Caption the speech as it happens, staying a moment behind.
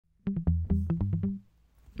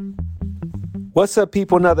What's up,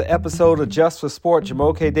 people? Another episode of Just for Sport.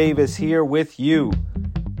 Jamoke Davis here with you.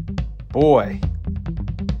 Boy,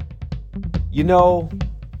 you know,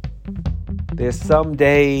 there's some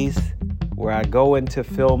days where I go into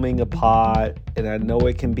filming a pod and I know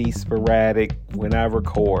it can be sporadic when I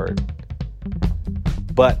record.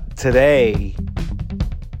 But today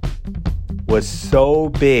was so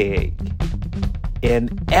big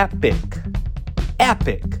and epic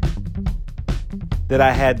that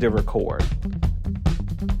I had to record.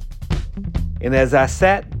 And as I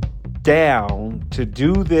sat down to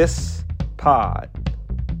do this pod,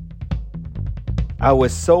 I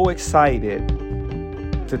was so excited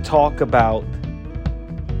to talk about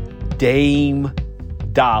Dame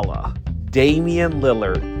Dollar, Damian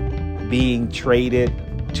Lillard, being traded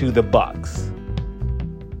to the Bucks.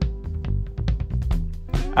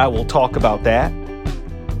 I will talk about that.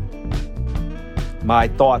 My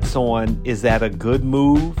thoughts on, is that a good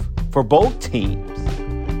move for both teams?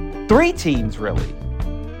 Three teams, really,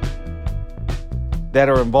 that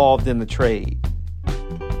are involved in the trade.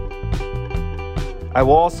 I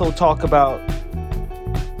will also talk about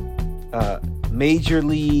Major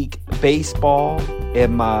League Baseball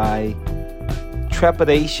and my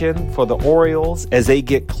trepidation for the Orioles as they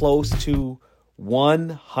get close to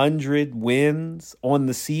 100 wins on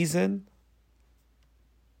the season.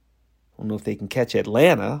 I don't know if they can catch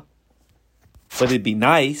Atlanta, but it'd be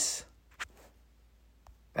nice.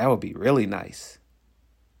 That would be really nice.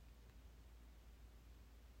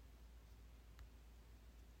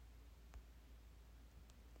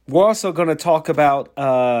 We're also going to talk about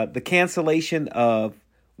the cancellation of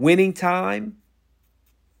Winning Time.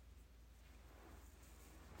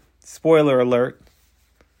 Spoiler alert.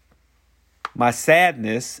 My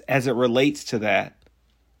sadness as it relates to that.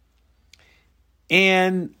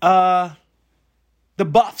 And the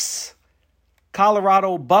Buffs.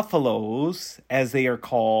 Colorado Buffaloes, as they are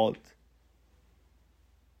called,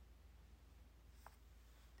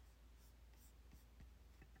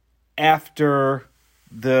 after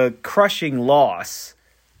the crushing loss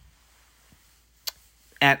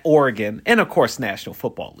at Oregon and, of course, National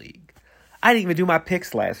Football League. I didn't even do my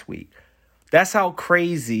picks last week. That's how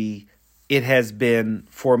crazy it has been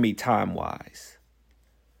for me time-wise.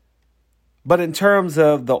 But in terms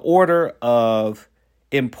of the order of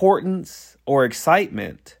importance or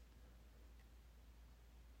excitement,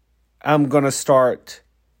 I'm going to start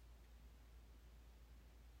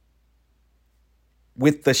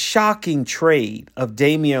with the shocking trade of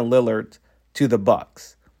Damian Lillard to the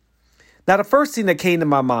Bucks. Now, the first thing that came to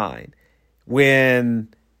my mind when,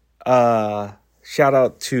 shout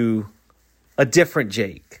out to a different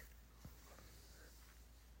Jake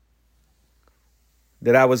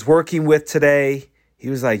that I was working with today. He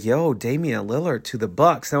was like, yo, Damian Lillard to the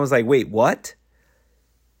Bucks. And I was like, wait, what?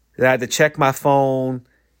 And I had to check my phone.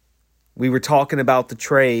 We were talking about the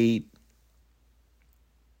trade.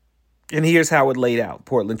 And here's how it laid out.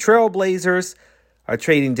 Portland Trail Blazers are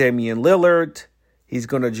trading Damian Lillard. He's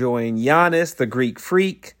going to join Giannis, the Greek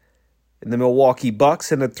Freak, and the Milwaukee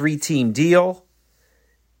Bucks in a 3-team deal.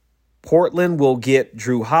 Portland will get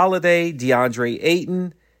Drew Holiday, DeAndre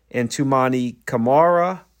Ayton, and Toumani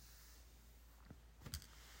Camara.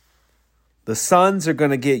 The Suns are going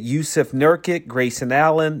to get Yusuf Nurkic, Grayson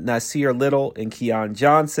Allen, Nasir Little, and Keon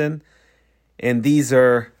Johnson. And these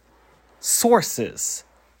are sources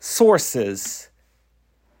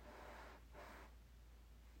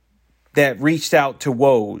that reached out to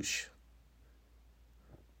Woj.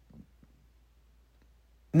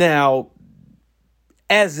 Now,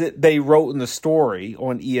 they wrote in the story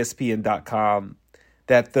on ESPN.com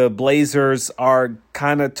that the Blazers are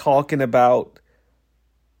kind of talking about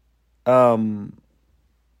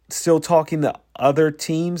still talking to other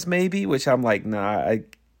teams maybe, which I'm like, nah,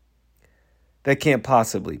 that can't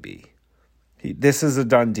possibly be. This is a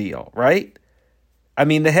done deal, right? I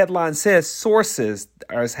mean, the headline says sources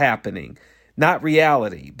are happening, not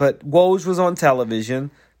reality. But Woj was on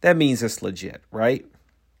television. That means it's legit, right?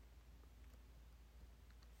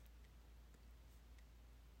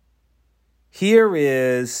 Here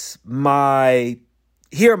are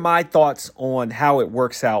my thoughts on how it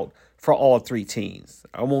works out for all three teams.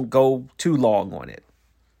 I won't go too long on it.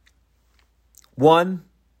 One,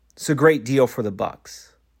 it's a great deal for the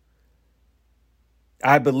Bucks.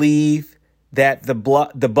 I believe that the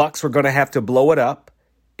Bucks were going to have to blow it up,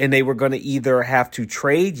 and they were going to either have to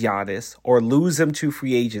trade Giannis or lose him to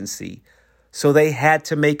free agency. So they had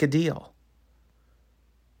to make a deal.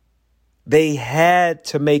 They had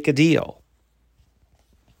to make a deal.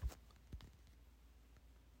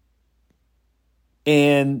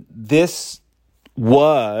 And this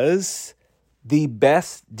was the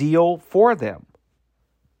best deal for them.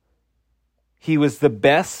 He was the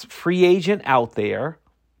best free agent out there.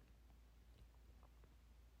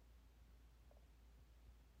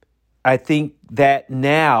 I think that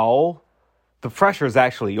now the pressure is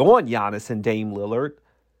actually on Giannis and Dame Lillard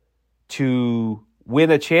to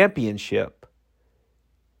win a championship.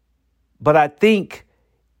 But I think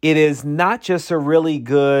it is not just a really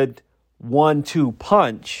good 1-2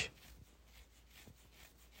 punch,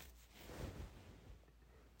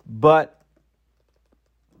 but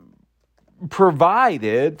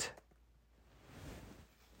provided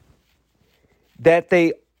that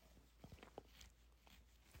they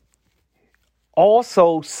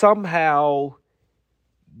also somehow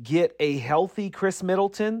get a healthy Chris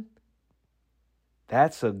Middleton,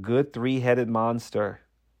 that's a good three-headed monster.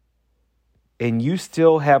 And you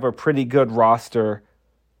still have a pretty good roster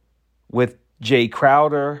with Jay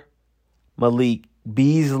Crowder, Malik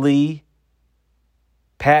Beasley,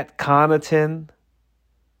 Pat Connaughton,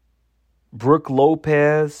 Brooke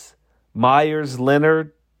Lopez, Myers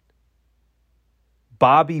Leonard,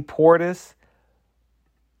 Bobby Portis.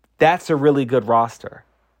 That's a really good roster.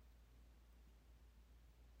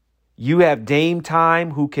 You have Dame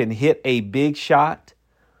Time, who can hit a big shot.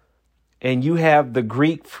 And you have the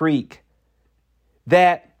Greek Freak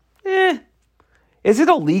that, is it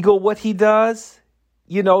illegal what he does?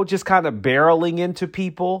 You know, just kind of barreling into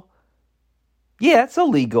people. Yeah, it's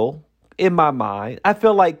illegal in my mind. I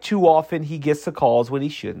feel like too often he gets the calls when he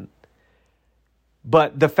shouldn't.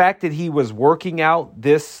 But the fact that he was working out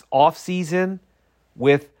this offseason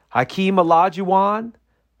with Hakeem Olajuwon,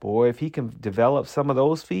 boy, if he can develop some of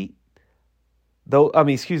those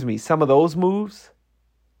some of those moves,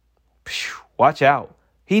 watch out.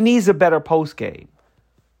 He needs a better post game.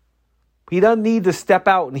 He doesn't need to step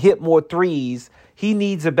out and hit more threes. He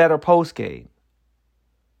needs a better post game.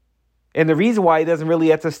 And the reason why he doesn't really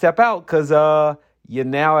have to step out, because you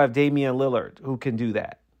now have Damian Lillard who can do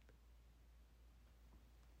that.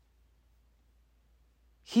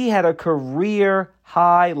 He had a career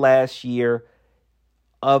high last year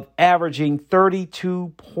of averaging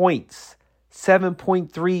 32 points,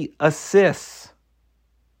 7.3 assists.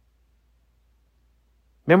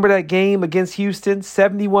 Remember that game against Houston?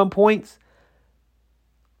 71 points.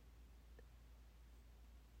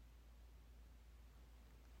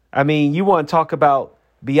 I mean, you want to talk about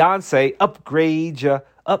Beyonce, upgrade you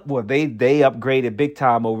up. Well, they upgraded big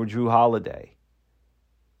time over Drew Holiday.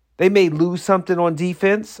 They may lose something on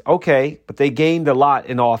defense, okay, but they gained a lot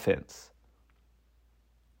in offense.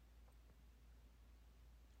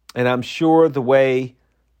 And I'm sure the way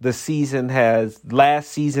last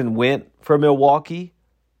season went for Milwaukee,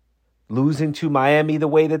 losing to Miami the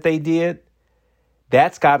way that they did,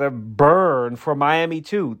 that's got to burn for Miami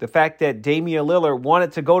too. The fact that Damian Lillard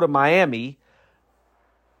wanted to go to Miami,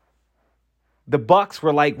 the Bucks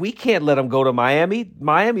were like, we can't let him go to Miami.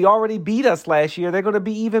 Miami already beat us last year. They're going to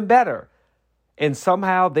be even better. And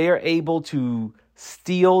somehow they're able to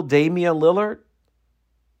steal Damian Lillard.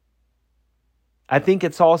 I think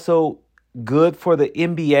it's also good for the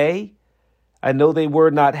NBA. I know they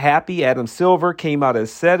were not happy. Adam Silver came out and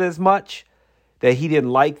said as much, that he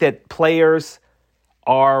didn't like that players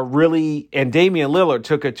are really, and Damian Lillard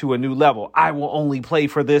took it to a new level. I will only play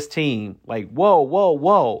for this team. Like, whoa.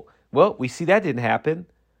 Well, we see that didn't happen.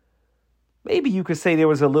 Maybe you could say there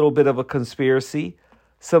was a little bit of a conspiracy.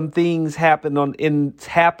 Some things happening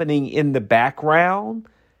in the background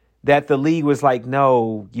that the league was like,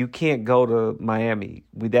 no, you can't go to Miami.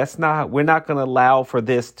 We're not going to allow for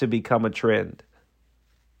this to become a trend.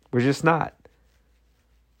 We're just not.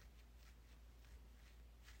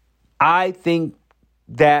 I think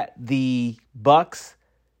that the Bucks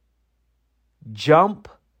jump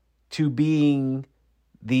to being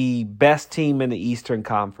the best team in the Eastern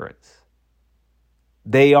Conference.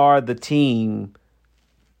 They are the team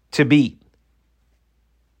to beat.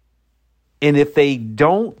 And if they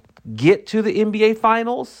don't get to the NBA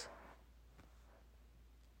Finals,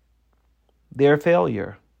 they're a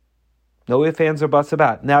failure. No ifs, ands, or buts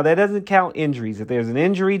about it. Now, that doesn't count injuries. If there's an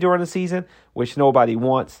injury during the season, which nobody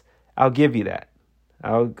wants, I'll give you that.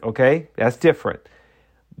 Okay? That's different.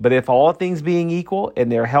 But if all things being equal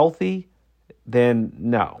and they're healthy, then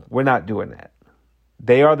no, we're not doing that.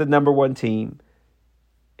 They are the number one team.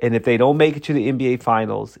 And if they don't make it to the NBA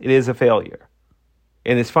Finals, it is a failure.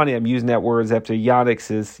 And it's funny, I'm using that words after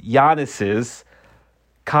Giannis's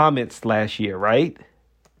comments last year, right?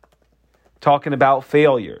 Talking about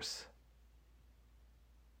failures.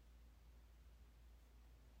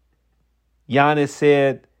 Giannis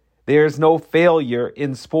said, there's no failure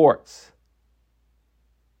in sports.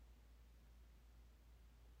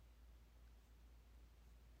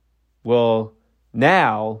 Well,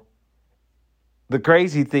 now the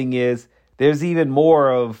crazy thing is there's even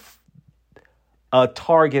more of a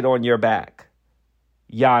target on your back.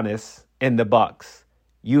 Giannis and the Bucks.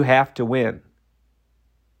 You have to win.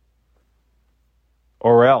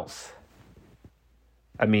 Or else.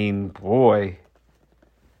 I mean, boy.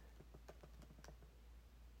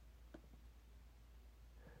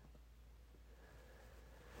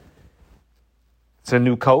 It's a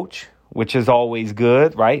new coach, which is always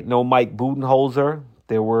good, right? No Mike Budenholzer.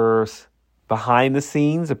 There were behind the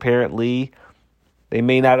scenes, apparently, they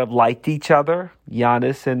may not have liked each other,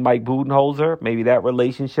 Giannis and Mike Budenholzer. Maybe that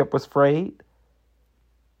relationship was frayed.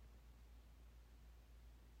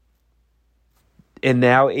 And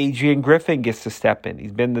now Adrian Griffin gets to step in.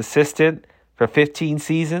 He's been the assistant for 15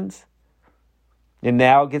 seasons and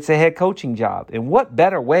now gets a head coaching job. And what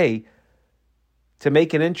better way to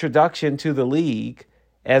make an introduction to the league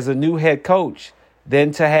as a new head coach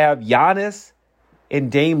than to have Giannis and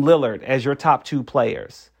Dame Lillard as your top two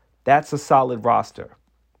players? That's a solid roster.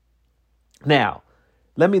 Now,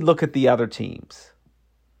 let me look at the other teams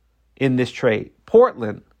in this trade.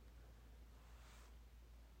 Portland,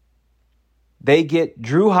 they get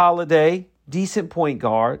Drew Holiday, decent point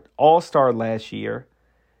guard, all-star last year.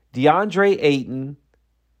 DeAndre Ayton,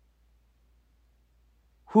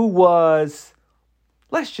 who was,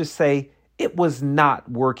 let's just say, it was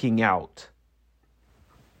not working out.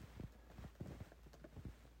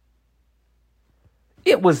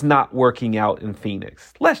 It was not working out in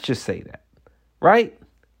Phoenix. Let's just say that, right?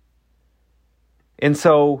 And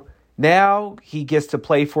so now he gets to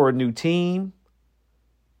play for a new team.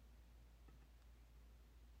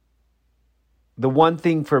 The one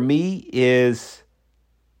thing for me is,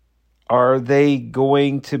 are they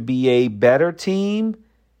going to be a better team?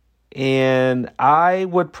 And I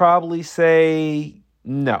would probably say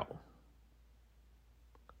no.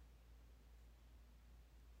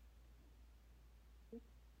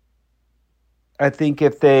 I think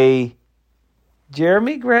if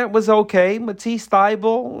Jeremy Grant was okay, Matisse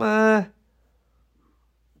Thybulle,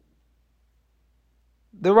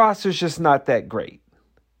 the roster's just not that great.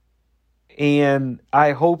 And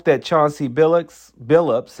I hope that Chauncey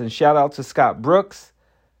Billups, and shout out to Scott Brooks,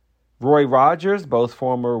 Roy Rogers, both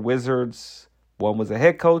former Wizards. One was a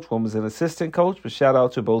head coach, one was an assistant coach, but shout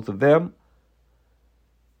out to both of them.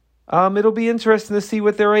 It'll be interesting to see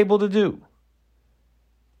what they're able to do.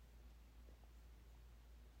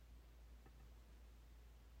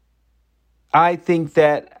 I think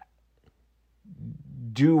that,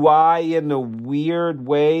 do I, in a weird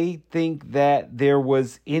way, think that there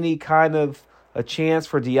was any kind of a chance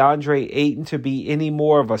for DeAndre Ayton to be any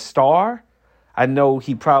more of a star? I know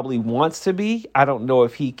he probably wants to be. I don't know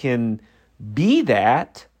if he can be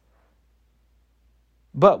that,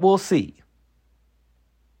 but we'll see.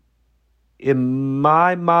 In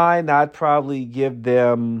my mind, I'd probably give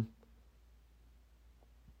them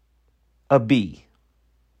a B.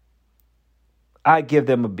 I'd give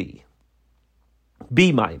them a B.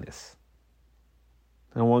 B minus.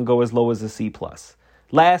 I won't go as low as a C plus.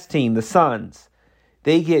 Last team, the Suns.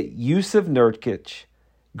 They get Yusuf Nurkic,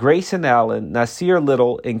 Grayson Allen, Nasir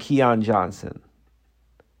Little, and Keon Johnson.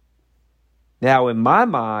 Now, in my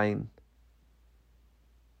mind,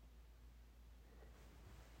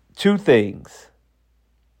 two things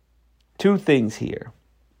here.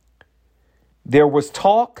 There was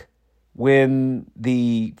talk when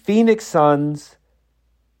the Phoenix Suns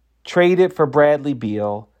traded for Bradley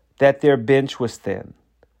Beal that their bench was thin.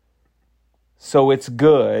 So it's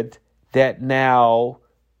good that now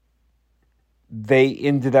they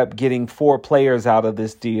ended up getting 4 players out of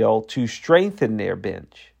this deal to strengthen their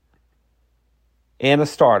bench. And a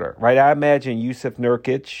starter, right? I imagine Yusuf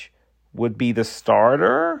Nurkic would be the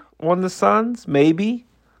starter on the Suns. Maybe.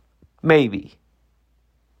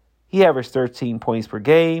 He averaged 13 points per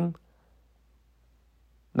game.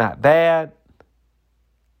 Not bad.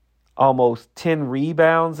 Almost 10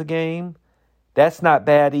 rebounds a game. That's not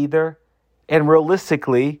bad either. And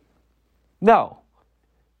realistically, no.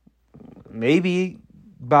 Maybe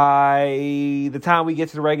by the time we get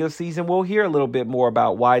to the regular season, we'll hear a little bit more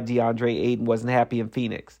about why DeAndre Ayton wasn't happy in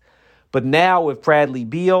Phoenix. But now with Bradley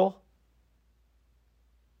Beal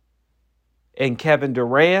and Kevin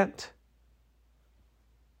Durant,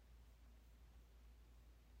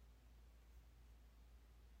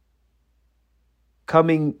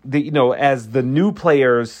 coming, as the new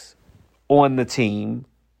players on the team,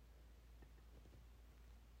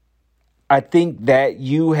 I think that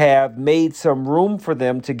you have made some room for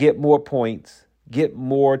them to get more points, get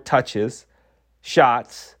more touches,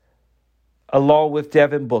 shots, along with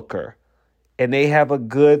Devin Booker. And they have a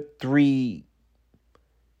good 3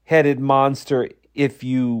 headed monster, if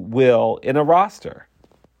you will, in a roster.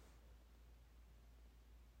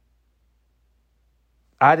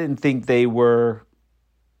 I didn't think that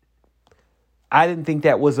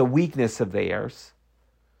was a weakness of theirs.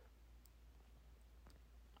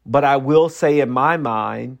 But I will say, in my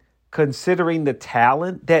mind, considering the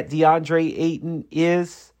talent that DeAndre Ayton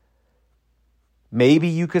is, maybe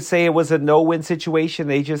you could say it was a no-win situation.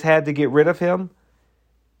 They just had to get rid of him.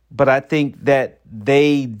 But I think that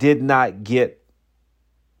they did not get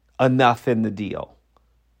enough in the deal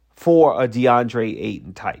for a DeAndre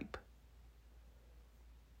Ayton type.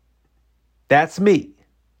 That's me.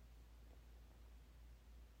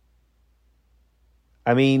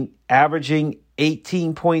 I mean, averaging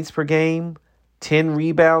 18 points per game, 10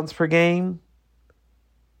 rebounds per game.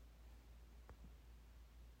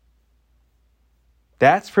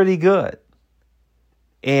 That's pretty good.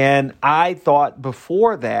 And I thought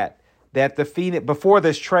before before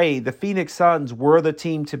this trade, the Phoenix Suns were the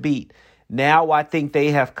team to beat. Now I think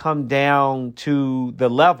they have come down to the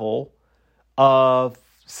level of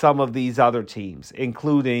some of these other teams,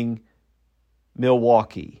 including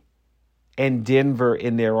Milwaukee and Denver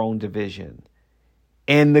in their own division.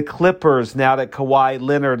 And the Clippers, now that Kawhi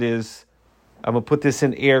Leonard is, I'm going to put this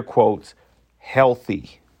in air quotes,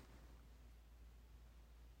 healthy.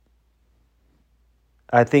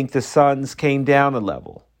 I think the Suns came down a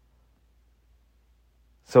level.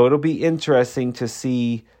 So it'll be interesting to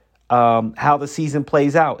see how the season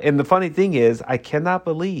plays out. And the funny thing is, I cannot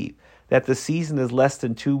believe that the season is less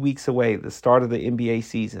than 2 weeks away, the start of the NBA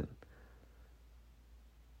season.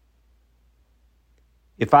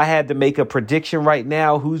 If I had to make a prediction right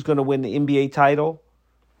now, who's going to win the NBA title?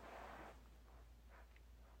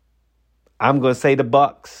 I'm going to say the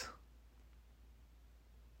Bucks.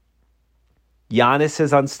 Giannis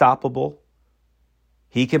is unstoppable.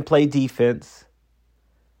 He can play defense.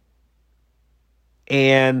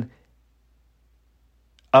 And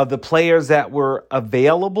of the players that were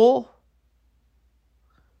available,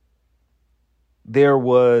 there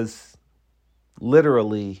was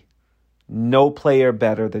literally no player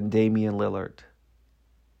better than Damian Lillard.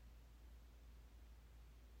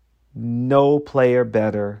 No player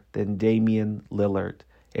better than Damian Lillard.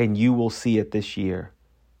 And you will see it this year.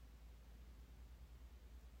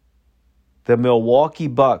 The Milwaukee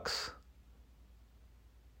Bucks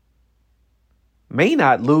may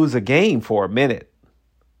not lose a game for a minute.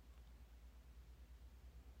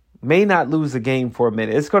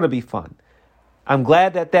 It's going to be fun. I'm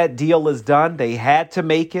glad that deal is done. They had to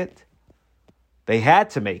make it.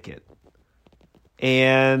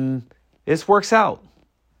 And this works out.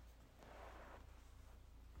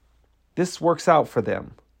 This works out for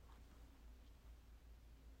them.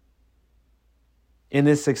 And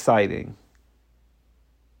it's exciting.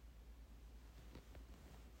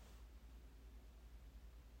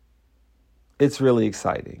 It's really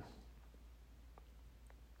exciting.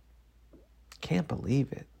 Can't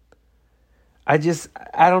believe it. I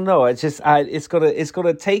don't know. It's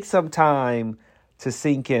gonna take some time to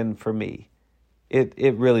sink in for me.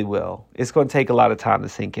 It really will. It's gonna take a lot of time to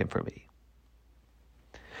sink in for me.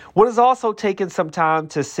 What has also taken some time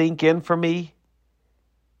to sink in for me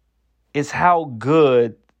is how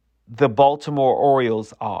good the Baltimore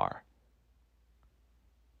Orioles are.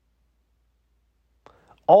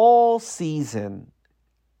 All season,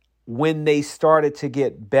 when they started to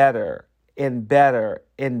get better and better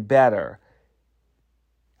and better,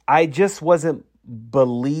 I just wasn't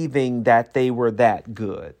believing that they were that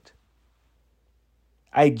good.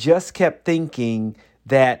 I just kept thinking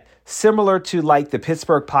that similar to like the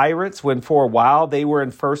Pittsburgh Pirates, when for a while they were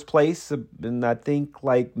in first place in I think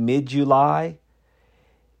like mid-July.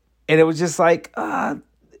 And it was just like,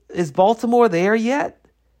 is Baltimore there yet?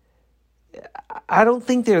 I don't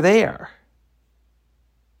think they're there.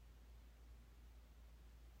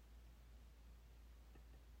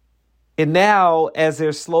 And now, as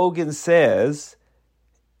their slogan says,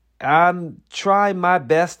 I'm trying my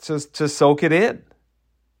best to soak it in.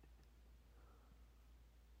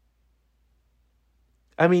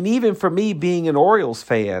 I mean, even for me being an Orioles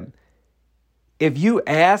fan, if you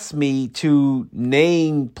ask me to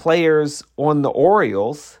name players on the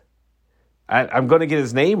Orioles, I'm going to get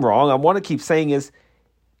his name wrong. I want to keep saying is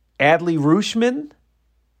Adley Rutschman,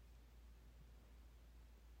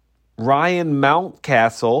 Ryan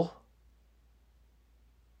Mountcastle,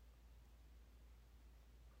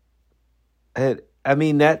 I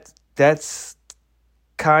mean, that's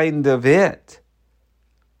kind of it.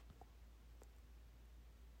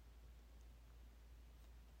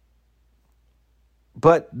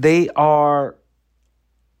 But they're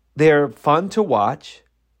fun to watch.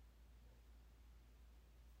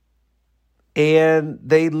 And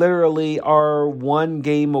they literally are one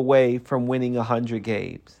game away from winning 100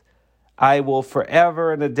 games. I will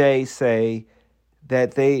forever and a day say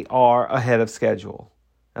that they are ahead of schedule.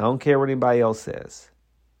 I don't care what anybody else says.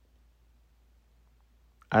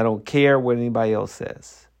 I don't care what anybody else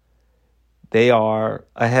says. They are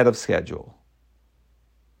ahead of schedule.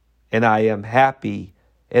 And I am happy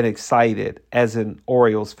and excited as an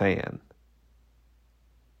Orioles fan.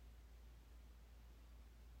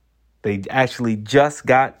 They actually just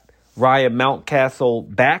got Ryan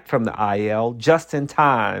Mountcastle back from the IL just in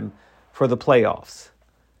time for the playoffs.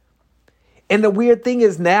 And the weird thing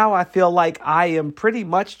is now I feel like I am pretty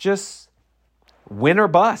much just win or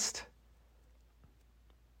bust.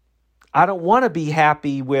 I don't want to be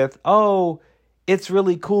happy with, oh, it's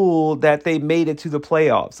really cool that they made it to the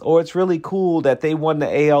playoffs, or it's really cool that they won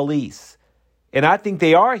the AL East. And I think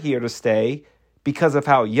they are here to stay because of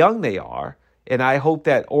how young they are. And I hope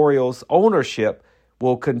that Orioles ownership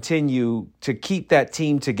will continue to keep that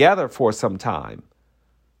team together for some time.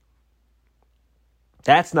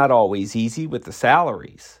 That's not always easy with the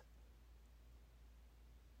salaries.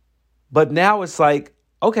 But now it's like,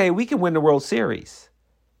 okay, we can win the World Series.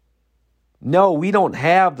 No, we don't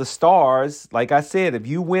have the stars. Like I said, if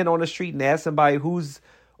you went on the street and asked somebody who's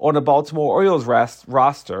on the Baltimore Orioles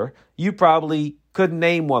roster, you probably couldn't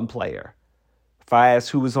name one player. If I asked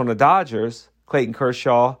who was on the Dodgers, Clayton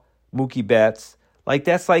Kershaw, Mookie Betts, like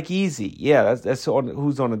that's like easy. Yeah, that's on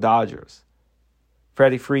who's on the Dodgers.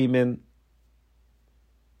 Freddie Freeman.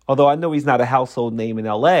 Although I know he's not a household name in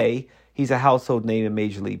LA, he's a household name in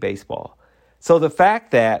Major League Baseball. So the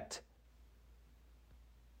fact that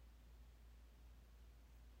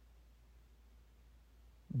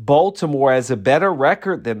Baltimore has a better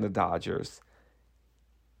record than the Dodgers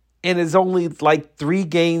and is only like 3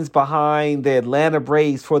 games behind the Atlanta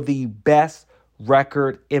Braves for the best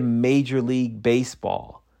record in Major League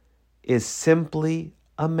Baseball is simply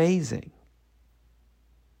amazing.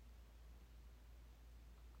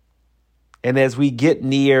 And as we get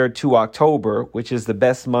near to October, which is the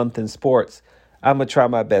best month in sports, I'm going to try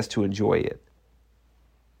my best to enjoy it.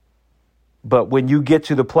 But when you get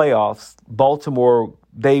to the playoffs, Baltimore,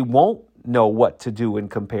 they won't know what to do in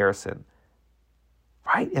comparison.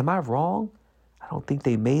 Right? Am I wrong? I don't think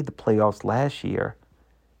they made the playoffs last year.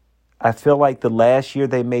 I feel like the last year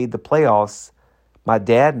they made the playoffs, my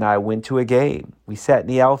dad and I went to a game. We sat in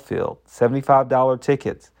the outfield, $75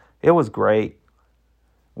 tickets. It was great.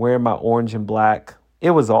 Wearing my orange and black.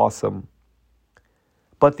 It was awesome.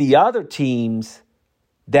 But the other teams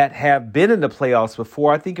that have been in the playoffs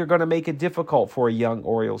before, I think are going to make it difficult for a young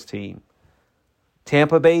Orioles team.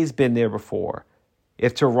 Tampa Bay's been there before.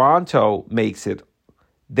 If Toronto makes it,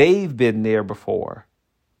 they've been there before.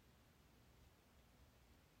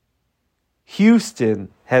 Houston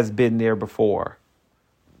has been there before.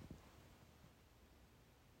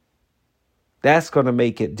 That's going to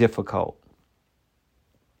make it difficult.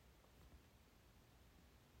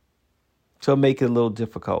 So make it a little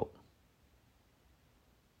difficult.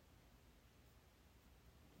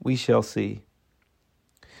 We shall see.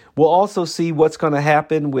 We'll also see what's going to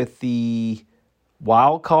happen with the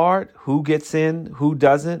wild card. Who gets in, who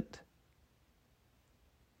doesn't.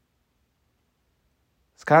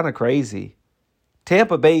 It's kind of crazy.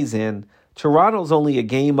 Tampa Bay's in. Toronto's only a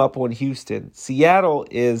game up on Houston. Seattle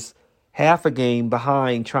is half a game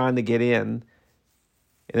behind trying to get in.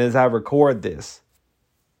 And as I record this,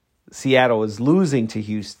 Seattle is losing to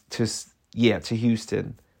Houston.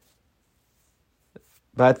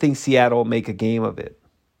 But I think Seattle will make a game of it.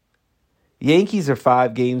 Yankees are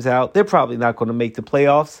 5 games out. They're probably not going to make the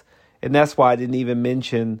playoffs. And that's why I didn't even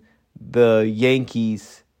mention the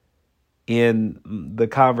Yankees in the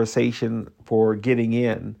conversation for getting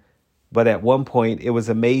in. But at one point, it was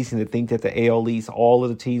amazing to think that the AL East, all of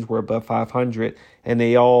the teams were above 500. And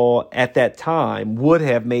they all, at that time, would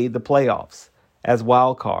have made the playoffs as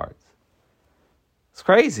wild cards. It's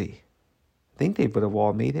crazy. I think they would have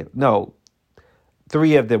all made it. No,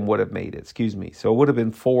 3 of them would have made it. Excuse me. So it would have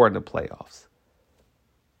been 4 in the playoffs.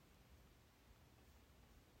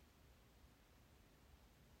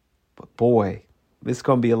 But boy, it's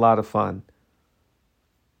going to be a lot of fun.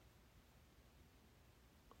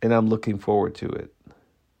 And I'm looking forward to it.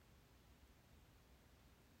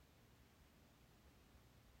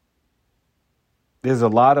 There's a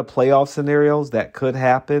lot of playoff scenarios that could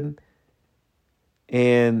happen.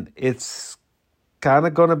 And it's kind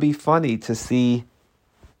of going to be funny to see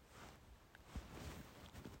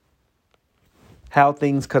how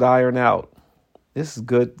things could iron out. This is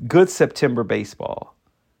good. Good September baseball.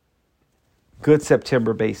 Good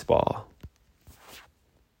September baseball.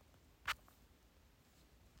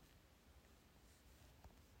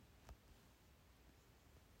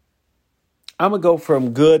 I'm going to go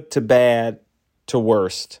from good to bad to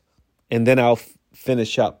worst. And then I'll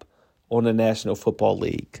finish up on the National Football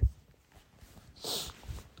League.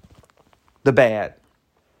 The bad.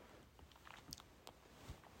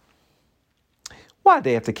 Why'd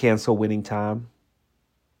they have to cancel Winning Time?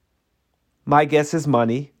 My guess is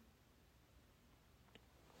money.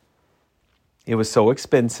 It was so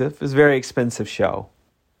expensive. It was a very expensive show.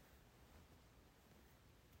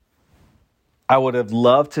 I would have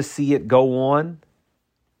loved to see it go on.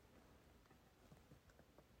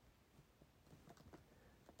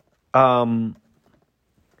 I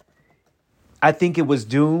think it was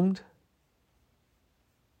doomed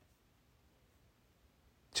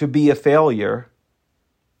to be a failure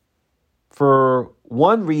for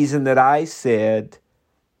one reason that I said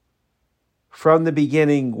from the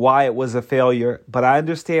beginning why it was a failure, but I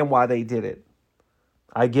understand why they did it.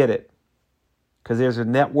 I get it. Because there's a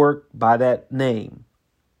network by that name.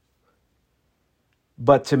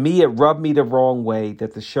 But to me, it rubbed me the wrong way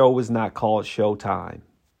that the show was not called Showtime.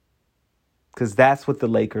 Because that's what the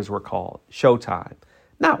Lakers were called. Showtime.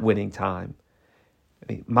 Not Winning Time.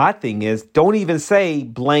 I mean, my thing is, don't even say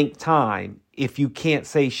blank time if you can't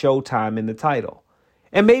say Showtime in the title.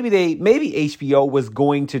 And maybe HBO was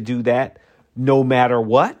going to do that no matter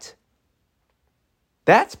what.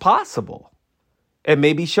 That's possible. And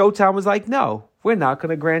maybe Showtime was like, no, we're not going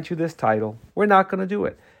to grant you this title. We're not going to do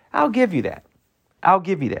it. I'll give you that.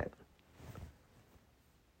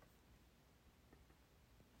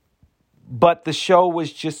 But the show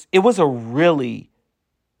was it was a really,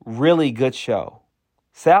 really good show.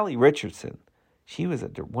 Sally Richardson, she was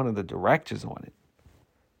one of the directors on it.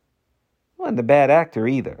 Wasn't a bad actor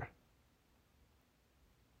either.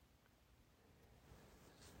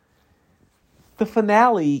 The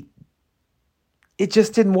finale, it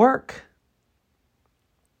just didn't work.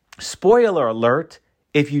 Spoiler alert,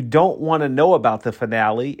 if you don't want to know about the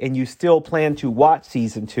finale and you still plan to watch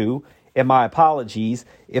season 2, and my apologies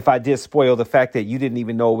if I did spoil the fact that you didn't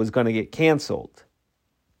even know it was going to get canceled.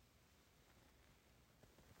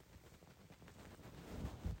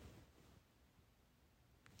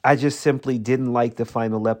 I just simply didn't like the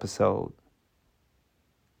final episode.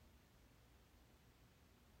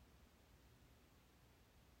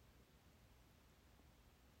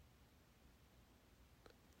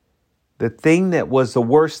 The thing that was the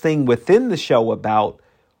worst thing within the show about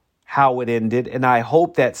how it ended, and I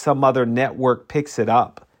hope that some other network picks it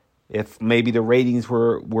up, if maybe the ratings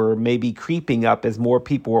were maybe creeping up as more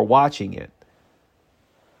people were watching it,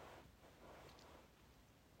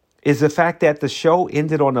 is the fact that the show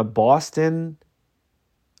ended on Boston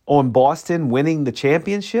winning the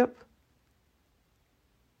championship.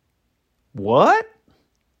 What?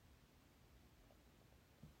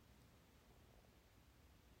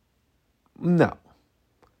 No.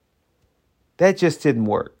 That just didn't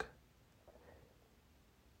work.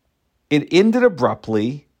 It ended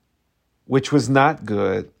abruptly, which was not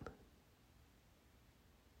good.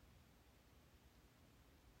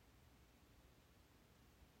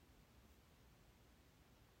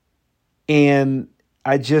 And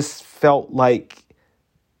I just felt like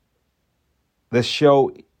the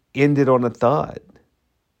show ended on a thud.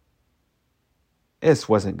 This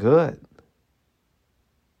wasn't good.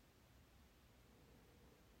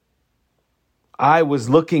 I was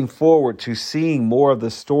looking forward to seeing more of the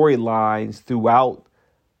storylines throughout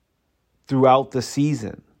the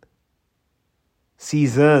seasons,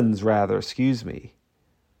 excuse me.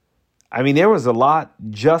 I mean, there was a lot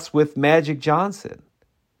just with Magic Johnson.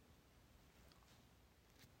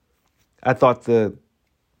 I thought the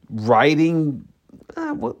writing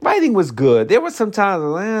was good. There was some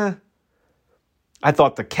times, I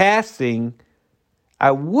thought the casting, I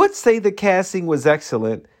would say the casting was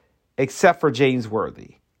excellent, except for James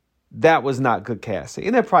Worthy. That was not good casting.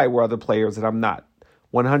 And there probably were other players that I'm not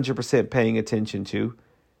 100% paying attention to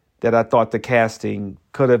that I thought the casting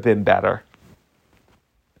could have been better.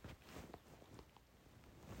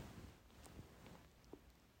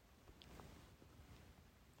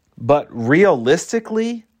 But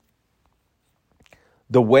realistically,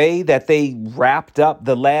 the way that they wrapped up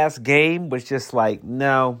the last game was just like,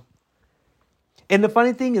 no. And the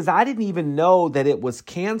funny thing is, I didn't even know that it was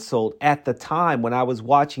canceled at the time when I was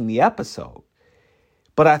watching the episode.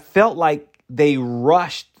 But I felt like they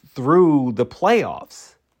rushed through the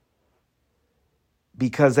playoffs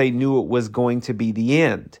because they knew it was going to be the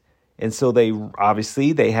end. And so they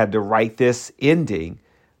had to write this ending,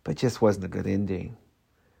 but it just wasn't a good ending.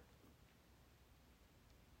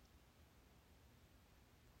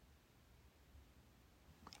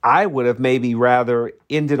 I would have maybe rather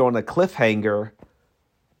ended on a cliffhanger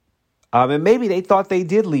And maybe they thought they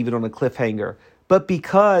did leave it on a cliffhanger. But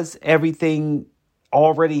because everything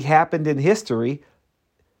already happened in history,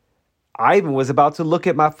 I even was about to look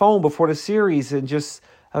at my phone before the series and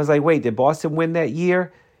I was like, wait, did Boston win that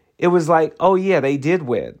year? It was like, oh, yeah, they did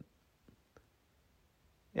win.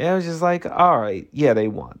 And I was just like, all right, yeah, they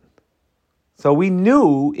won. So we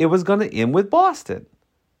knew it was going to end with Boston.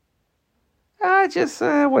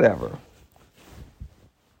 Whatever.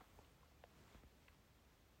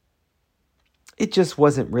 It just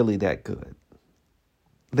wasn't really that good.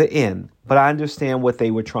 The end. But I understand what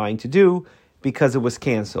they were trying to do because it was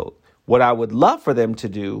canceled. What I would love for them to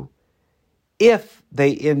do, if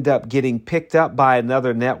they end up getting picked up by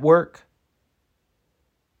another network,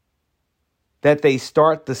 that they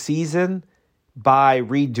start the season by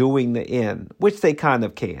redoing the end, which they kind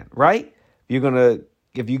of can, right?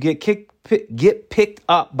 If you get picked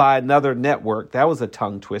up by another network, that was a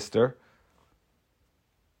tongue twister.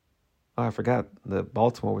 Oh, I forgot that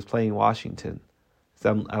Baltimore was playing Washington.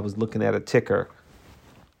 So I was looking at a ticker.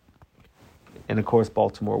 And of course,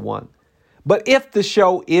 Baltimore won. But if the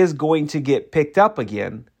show is going to get picked up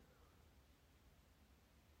again,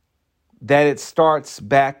 that it starts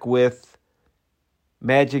back with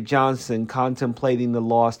Magic Johnson contemplating the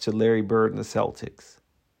loss to Larry Bird and the Celtics.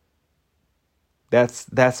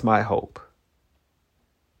 That's my hope.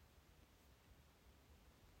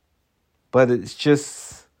 But it's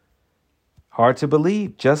just hard to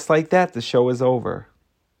believe. Just like that, the show is over.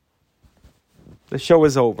 The show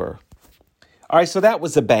is over. All right, so that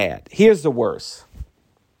was the bad. Here's the worst.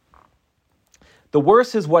 The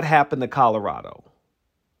worst is what happened to Colorado.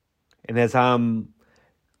 And as my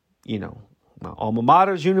alma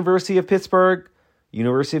mater is University of Pittsburgh.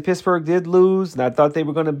 University of Pittsburgh did lose, and I thought they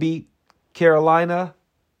were going to beat Carolina.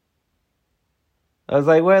 I was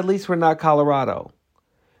like, well, at least we're not Colorado.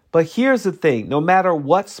 But here's the thing. No matter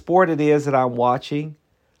what sport it is that I'm watching,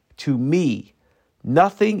 to me,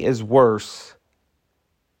 nothing is worse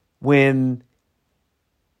when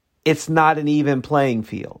it's not an even playing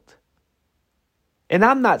field. And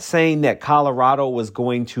I'm not saying that Colorado was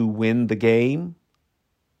going to win the game.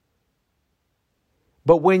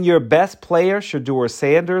 But when your best player, Shedeur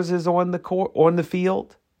Sanders, is on the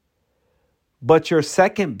field, but your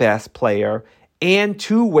second best player and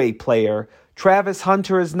two-way player, Travis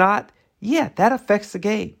Hunter, is not, that affects the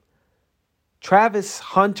game. Travis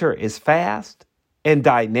Hunter is fast and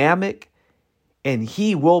dynamic, and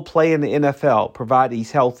he will play in the NFL, provided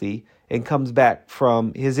he's healthy and comes back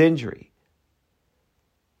from his injury.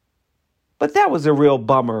 But that was a real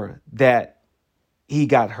bummer that he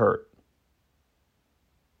got hurt.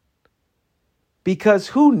 Because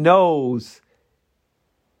who knows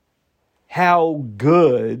how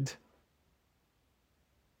good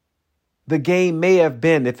the game may have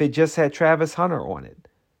been if it just had Travis Hunter on it.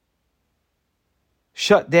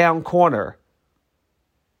 Shut down corner.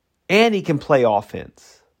 And he can play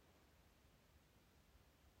offense.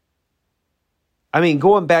 I mean,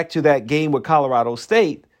 going back to that game with Colorado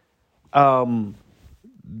State,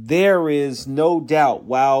 there is no doubt,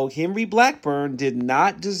 while Henry Blackburn did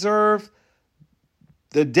not deserve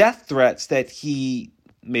the death threats that he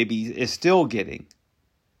maybe is still getting,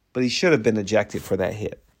 but he should have been ejected for that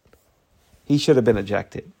hit. He should have been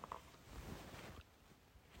ejected.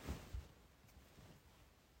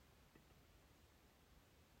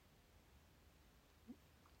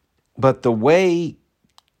 But the way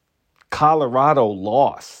Colorado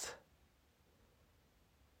lost,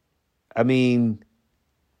 I mean,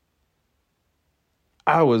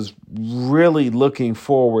 I was really looking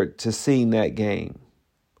forward to seeing that game.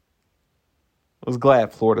 I was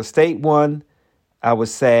glad Florida State won. I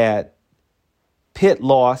was sad Pitt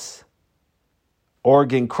lost.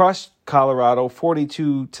 Oregon crushed Colorado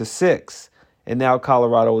 42-6. And now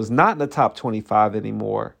Colorado is not in the top 25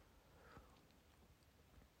 anymore.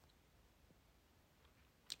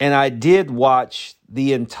 And I did watch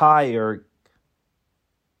the entire,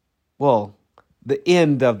 the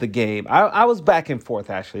end of the game. I was back and forth,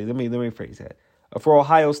 actually. Let me rephrase that. For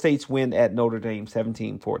Ohio State's win at Notre Dame,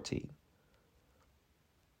 17-14.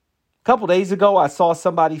 A couple days ago, I saw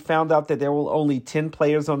somebody found out that there were only 10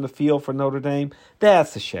 players on the field for Notre Dame.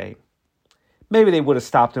 That's a shame. Maybe they would have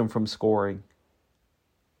stopped them from scoring.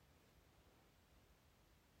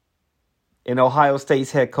 And Ohio State's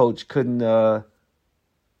head coach couldn't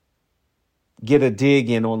get a dig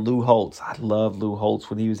in on Lou Holtz. I love Lou Holtz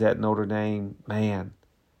when he was at Notre Dame. Man.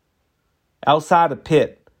 Outside of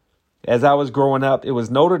Pitt, as I was growing up, it was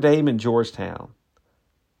Notre Dame and Georgetown.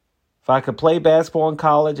 If I could play basketball in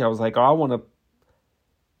college, I was like, I want to.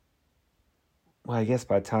 Well, I guess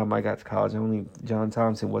by the time I got to college, John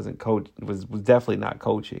Thompson wasn't coach, was definitely not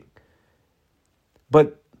coaching.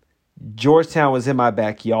 But Georgetown was in my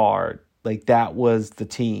backyard. Like, that was the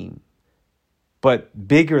team. But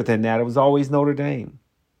bigger than that, it was always Notre Dame.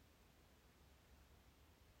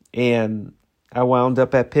 And I wound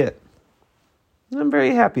up at Pitt. I'm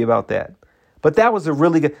very happy about that. But that was a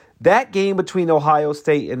really good... That game between Ohio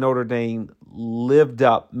State and Notre Dame lived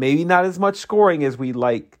up. Maybe not as much scoring as we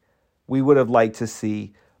would have liked to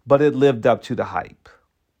see, but it lived up to the hype.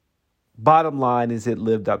 Bottom line is it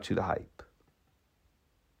lived up to the hype.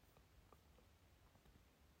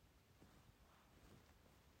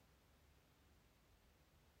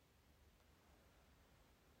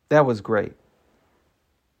 That was great.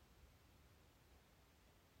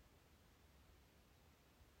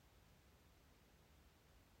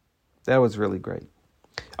 That was really great.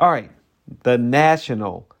 All right. The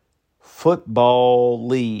National Football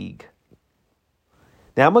League.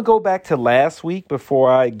 Now I'm going to go back to last week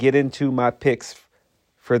before I get into my picks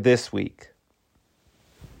for this week.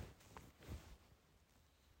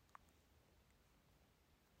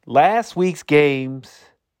 Last week's games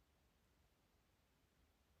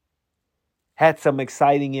had some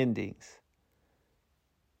exciting endings.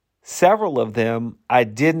 Several of them I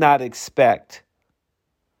did not expect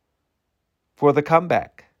for the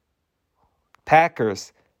comeback.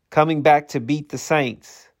 Packers coming back to beat the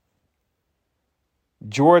Saints.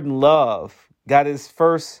 Jordan Love got his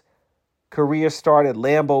first career start at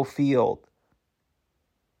Lambeau Field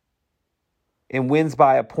and wins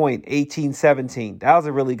by a point, 18-17. That was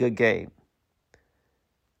a really good game.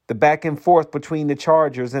 The back and forth between the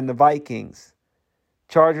Chargers and the Vikings.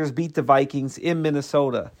 Chargers beat the Vikings in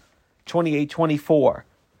Minnesota, 28-24.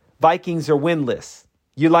 Vikings are winless.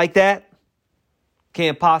 You like that?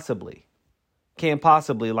 Can't possibly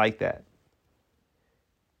like that.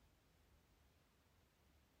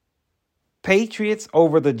 Patriots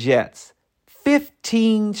over the Jets.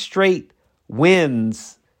 15 straight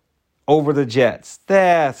wins over the Jets.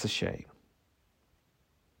 That's a shame.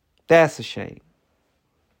 That's a shame.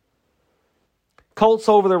 Colts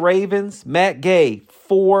over the Ravens. Matt Gay,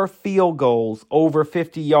 4 field goals over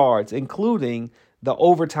 50 yards, including the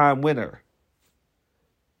overtime winner.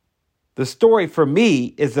 The story for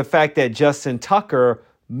me is the fact that Justin Tucker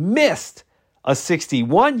missed a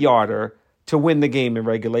 61-yarder to win the game in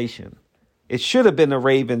regulation. It should have been a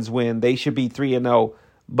Ravens win. They should be 3-0,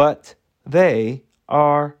 but they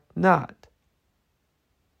are not.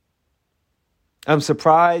 I'm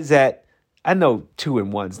surprised that, I know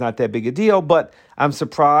 2-1 is not that big a deal, but I'm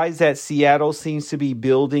surprised that Seattle seems to be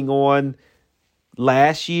building on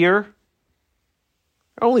last year.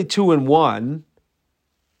 Only 2-1.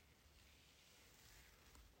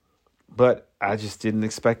 But I just didn't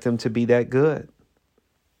expect them to be that good.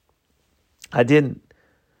 I didn't.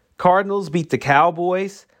 Cardinals beat the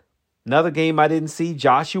Cowboys. Another game I didn't see.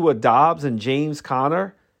 Joshua Dobbs and James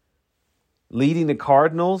Conner leading the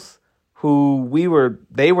Cardinals, who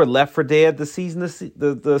they were left for dead the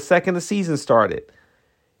second the season started.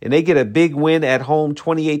 And they get a big win at home,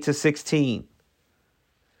 28-16.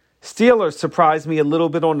 Steelers surprised me a little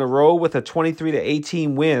bit on the road with a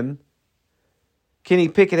 23-18 win. Kenny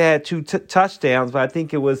Pickett had 2 touchdowns, but I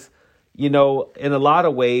think it was, in a lot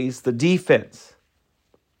of ways, the defense.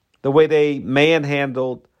 The way they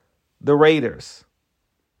manhandled the Raiders.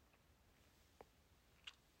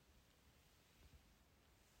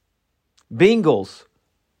 Bengals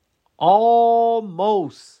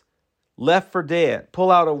almost left for dead.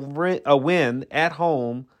 Pull out a win at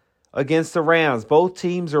home against the Rams. Both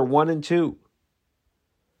teams are 1-2.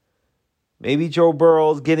 Maybe Joe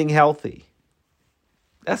Burrow's getting healthy.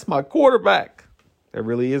 That's my quarterback. That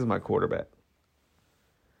really is my quarterback.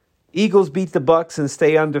 Eagles beat the Bucks and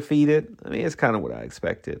stay undefeated. I mean, it's kind of what I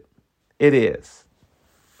expected. It is.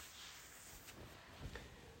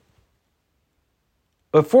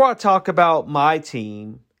 Before I talk about my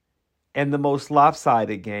team and the most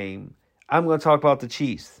lopsided game, I'm going to talk about the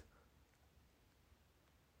Chiefs.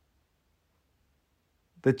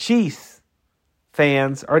 The Chiefs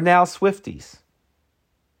fans are now Swifties.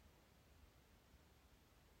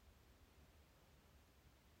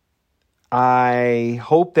 I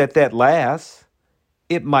hope that lasts.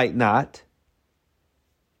 It might not.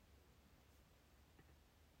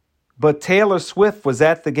 But Taylor Swift was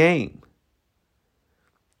at the game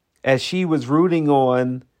as she was rooting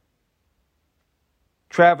on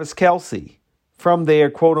Travis Kelce from their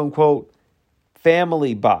quote-unquote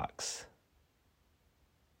family box.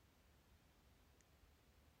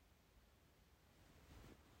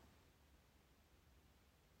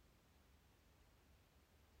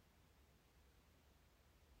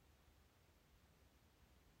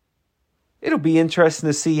 It'll be interesting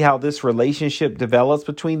to see how this relationship develops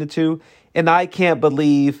between the two. And I can't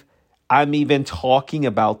believe I'm even talking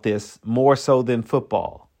about this more so than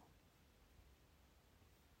football.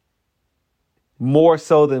 More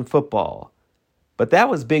so than football. But that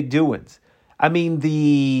was big doings. I mean,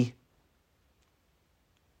 the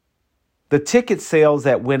ticket sales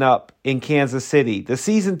that went up in Kansas City, the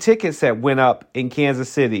season tickets that went up in Kansas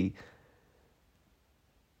City,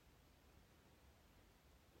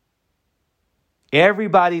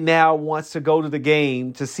 everybody now wants to go to the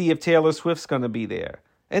game to see if Taylor Swift's going to be there.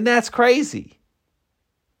 And that's crazy.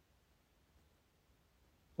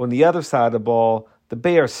 On the other side of the ball, the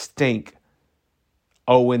Bears stink.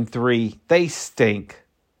 0-3. They stink.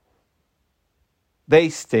 They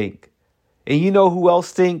stink. And you know who else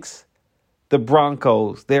stinks? The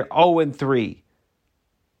Broncos. They're 0-3.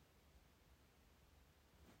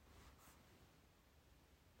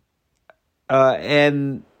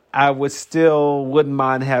 And I wouldn't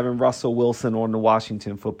mind having Russell Wilson on the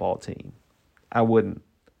Washington football team. I wouldn't.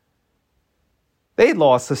 They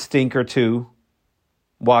lost a stinker too.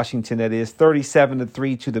 Washington, that is,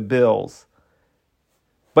 37-3 to the Bills.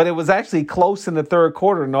 But it was actually close in the third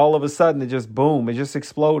quarter, and all of a sudden it just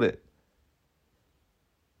exploded.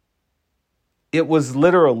 It was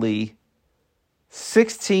literally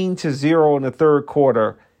 16-0 in the third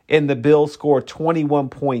quarter, and the Bills scored 21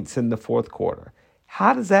 points in the fourth quarter.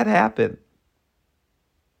 How does that happen?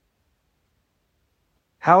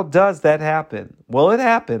 How does that happen? Well, it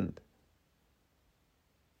happened.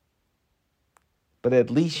 But at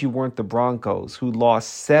least you weren't the Broncos, who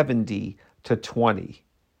lost 70-20.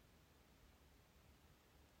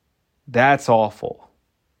 That's awful.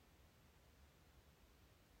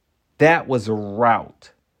 That was a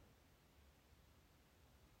rout.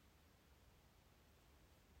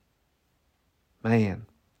 Man,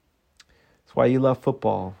 that's why you love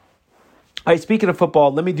football. All right, speaking of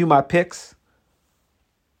football, let me do my picks.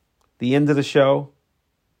 The end of the show.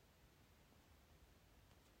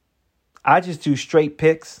 I just do straight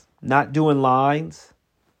picks, not doing lines.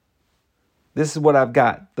 This is what I've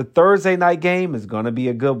got. The Thursday night game is going to be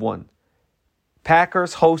a good one.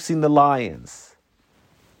 Packers hosting the Lions.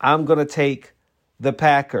 I'm going to take the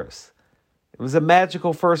Packers. It was a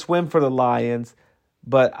magical first win for the Lions,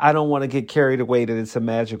 but I don't want to get carried away that it's a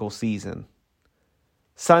magical season.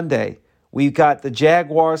 Sunday, we've got the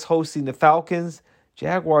Jaguars hosting the Falcons.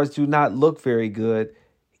 Jaguars do not look very good.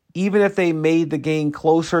 Even if they made the game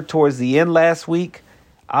closer towards the end last week,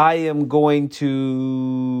 I'm going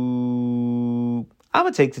to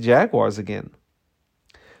take the Jaguars again.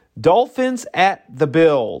 Dolphins at the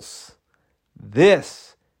Bills.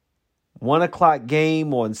 This 1 o'clock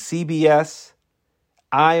game on CBS.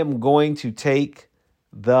 I am going to take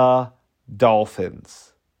the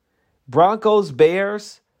Dolphins. Broncos,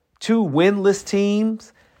 Bears, two winless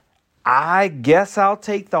teams. I guess I'll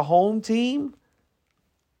take the home team.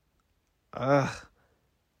 I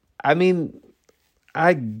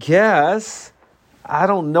guess. I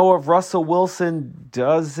don't know if Russell Wilson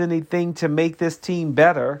does anything to make this team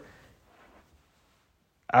better.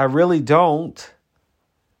 I really don't.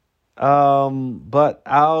 But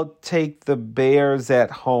I'll take the Bears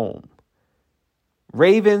at home.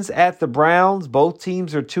 Ravens at the Browns. Both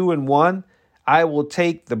teams are 2-1. I will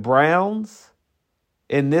take the Browns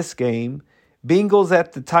in this game. Bengals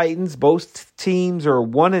at the Titans. Both teams are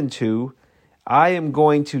 1-2. I am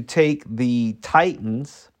going to take the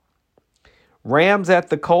Titans. Rams at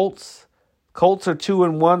the Colts. Colts are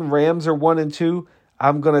 2-1. Rams are 1-2.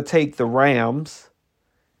 I'm going to take the Rams.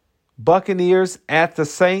 Buccaneers at the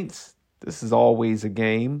Saints. This is always a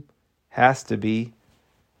game. Has to be.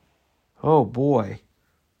 Oh, boy.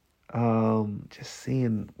 Just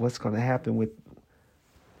seeing what's going to happen with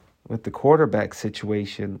the quarterback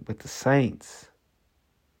situation with the Saints.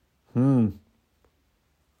 I'm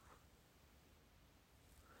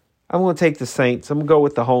going to take the Saints. I'm going to go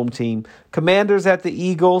with the home team. Commanders at the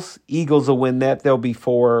Eagles. Eagles will win that. They'll be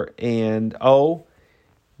 4-0.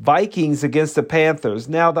 Vikings against the Panthers.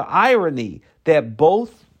 Now, the irony that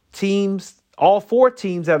both teams, all four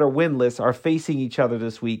teams that are winless, are facing each other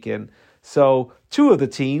this weekend. So, two of the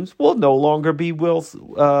teams will no longer be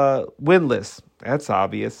winless. That's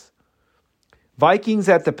obvious. Vikings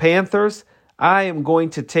at the Panthers. I am going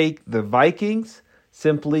to take the Vikings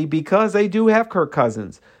simply because they do have Kirk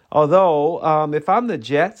Cousins. Although, if I'm the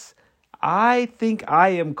Jets, I think I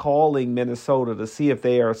am calling Minnesota to see if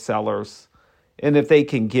they are sellers and if they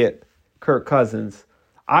can get Kirk Cousins.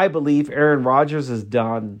 I believe Aaron Rodgers is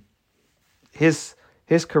done. His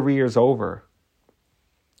career's over.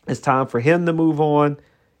 It's time for him to move on.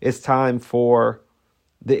 It's time for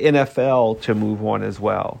the NFL to move on as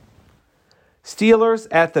well. Steelers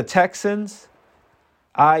at the Texans.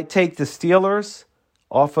 I take the Steelers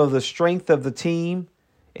off of the strength of the team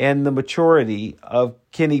and the maturity of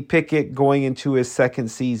Kenny Pickett going into his second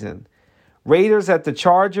season. Raiders at the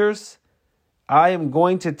Chargers. I am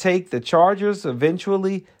going to take the Chargers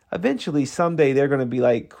eventually. Eventually, someday, they're going to be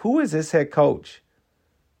like, who is this head coach?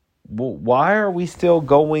 Why are we still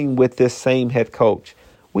going with this same head coach?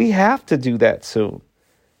 We have to do that soon.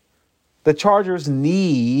 The Chargers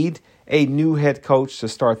need a new head coach to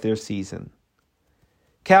start their season.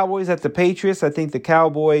 Cowboys at the Patriots. I think the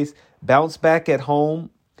Cowboys bounce back at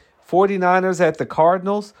home. 49ers at the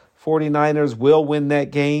Cardinals. 49ers will win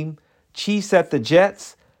that game. Chiefs at the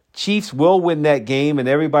Jets. Chiefs will win that game, and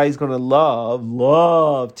everybody's going to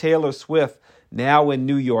love Taylor Swift now in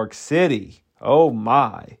New York City. Oh,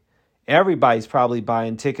 my. Everybody's probably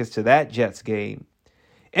buying tickets to that Jets game.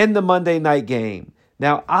 And the Monday night game.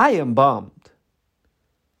 Now, I am bummed.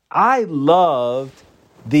 I loved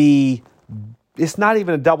it's not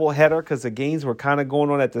even a doubleheader because the games were kind of going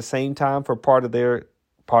on at the same time for part of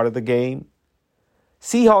the game.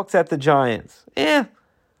 Seahawks at the Giants.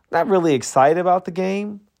 Not really excited about the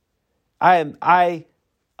game. I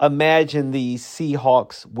imagine the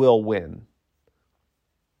Seahawks will win.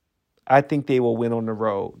 I think they will win on the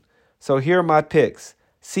road. So here are my picks.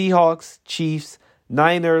 Seahawks, Chiefs,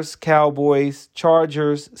 Niners, Cowboys,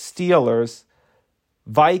 Chargers, Steelers,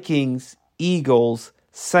 Vikings, Eagles,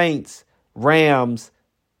 Saints, Rams,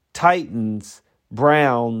 Titans,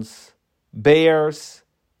 Browns, Bears,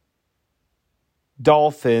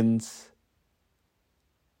 Dolphins,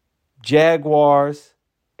 Jaguars,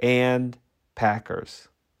 and Packers.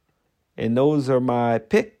 And those are my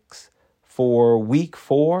picks for Week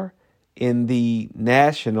 4 in the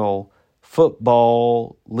National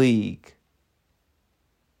Football League.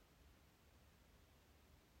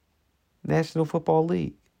 National Football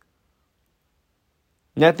League.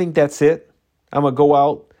 And I think that's it. I'm going to go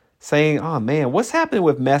out saying, oh, man, what's happening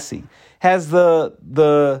with Messi? Has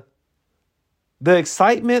the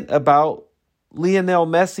excitement about Lionel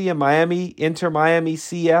Messi and Inter Miami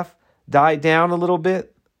CF died down a little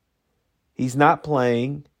bit? He's not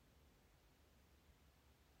playing.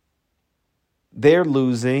 They're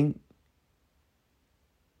losing.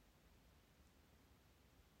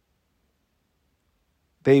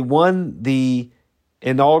 They won the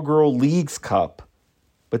inaugural Leagues Cup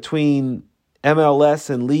between MLS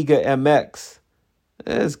and Liga MX.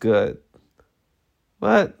 It's good.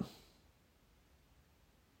 But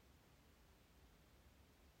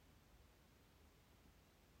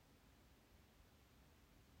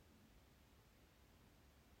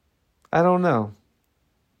I don't know.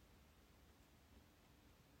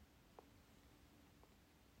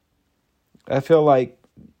 I feel like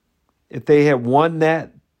if they had won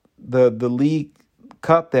the League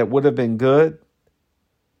Cup, that would have been good.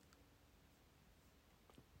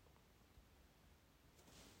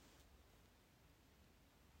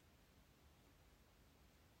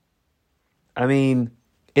 I mean,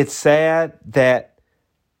 it's sad that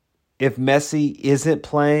if Messi isn't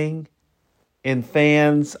playing and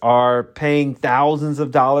fans are paying thousands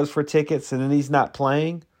of dollars for tickets and then he's not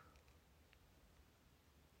playing.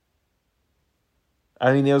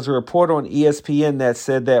 I mean, there was a report on ESPN that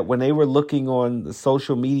said that when they were looking on the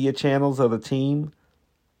social media channels of the team,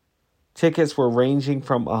 tickets were ranging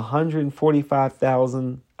from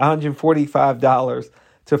 $145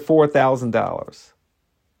 to $4,000.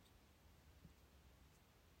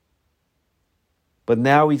 But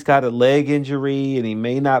now he's got a leg injury and he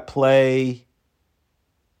may not play.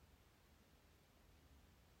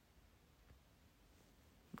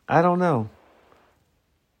 I don't know.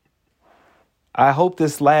 I hope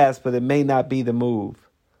this lasts, but it may not be the move.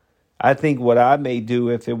 I think what I may do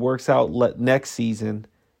if it works out next season,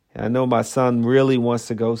 and I know my son really wants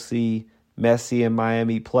to go see Messi and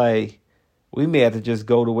Miami play, we may have to just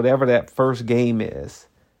go to whatever that first game is.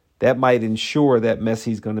 That might ensure that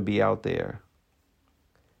Messi's going to be out there.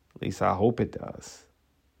 At least I hope it does.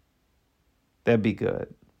 That'd be good.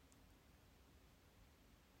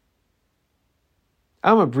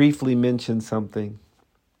 I'm going to briefly mention something.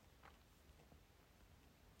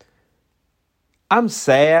 I'm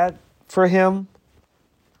sad for him,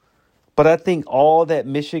 but I think all that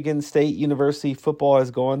Michigan State University football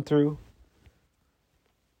has gone through,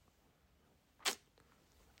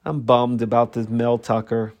 I'm bummed about this Mel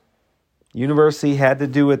Tucker. University had to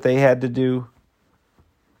do what they had to do.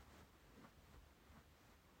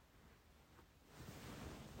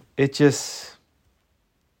 It's just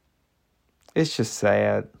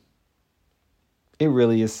sad. It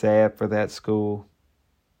really is sad for that school.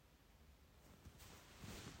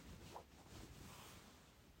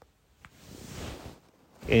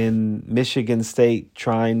 in Michigan State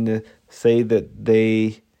trying to say that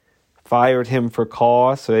they fired him for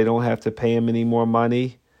cause so they don't have to pay him any more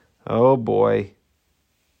money. Oh, boy.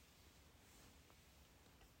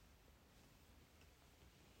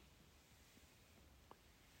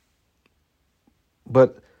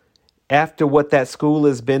 But after what that school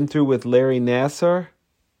has been through with Larry Nassar,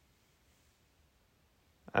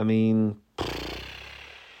 I mean,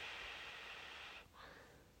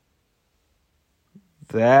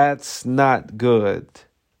 that's not good.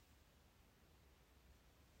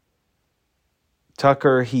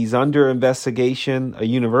 Tucker, he's under investigation, a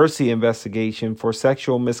university investigation for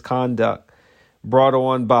sexual misconduct brought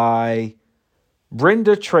on by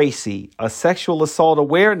Brenda Tracy, a sexual assault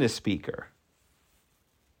awareness speaker.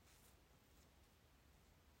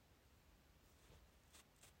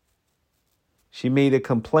 She made a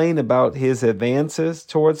complaint about his advances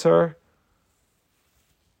towards her.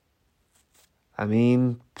 I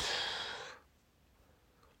mean,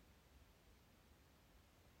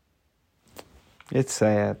 it's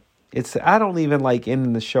sad. I don't even like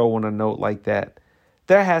ending the show on a note like that.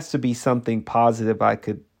 There has to be something positive I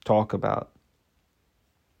could talk about.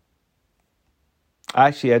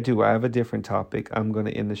 Actually, I do. I have a different topic I'm going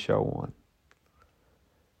to end the show on.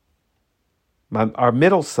 My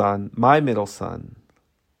middle son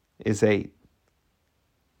is 8.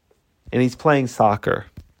 And he's playing soccer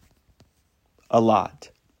a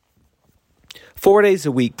lot. 4 days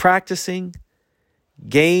a week practicing,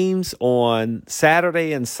 games on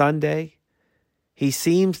Saturday and Sunday. He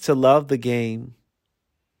seems to love the game.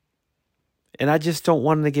 And I just don't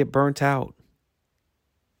want him to get burnt out.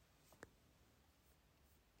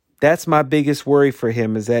 That's my biggest worry for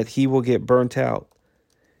him, is that he will get burnt out.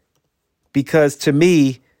 Because to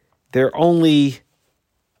me, there are only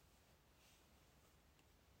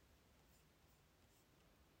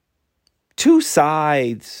two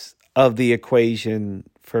sides of the equation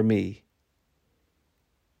for me.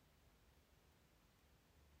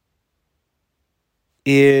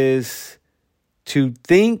 Is to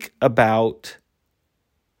think about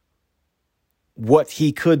what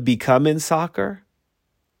he could become in soccer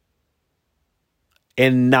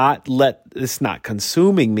and not let, it's not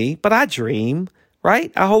consuming me, but I dream,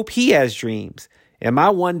 right? I hope he has dreams. Am I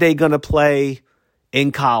one day going to play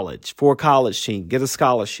in college for a college team, get a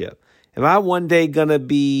scholarship? Am I one day going to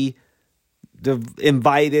be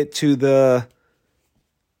invited to the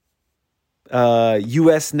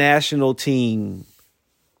U.S. national team?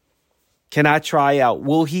 Can I try out?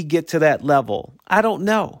 Will he get to that level? I don't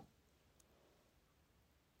know.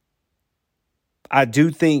 I do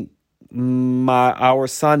think our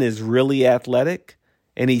son is really athletic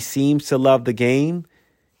and he seems to love the game.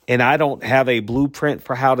 And I don't have a blueprint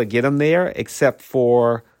for how to get him there except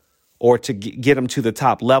for, or to get him to the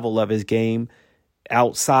top level of his game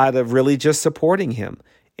outside of really just supporting him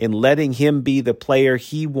and letting him be the player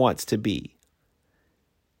he wants to be.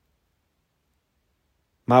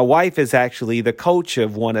 My wife is actually the coach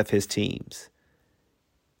of one of his teams.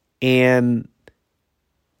 And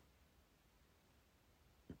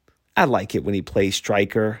I like it when he plays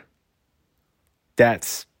striker.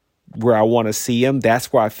 That's where I want to see him.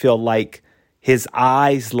 That's where I feel like his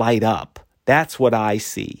eyes light up. That's what I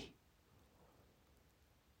see.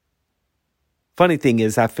 Funny thing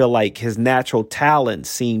is, I feel like his natural talents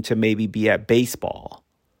seem to maybe be at baseball.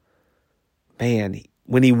 Man,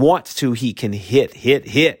 when he wants to, he can hit.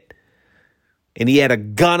 And he had a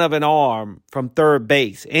gun of an arm from third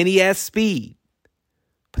base. And he has speed.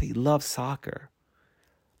 But he loves soccer.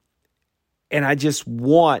 And I just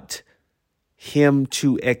want him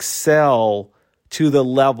to excel to the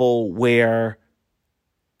level where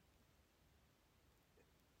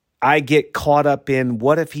I get caught up in,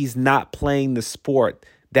 what if he's not playing the sport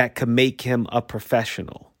that could make him a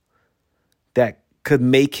professional, that could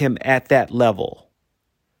make him at that level?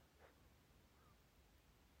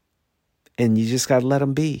 And you just got to let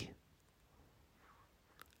him be.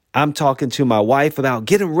 I'm talking to my wife about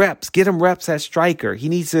get him reps at striker. He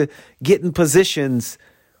needs to get in positions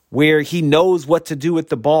where he knows what to do with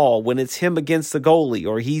the ball when it's him against the goalie,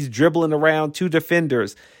 or he's dribbling around two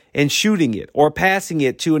defenders and shooting it, or passing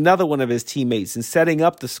it to another one of his teammates and setting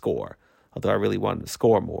up the score. Although I really want him to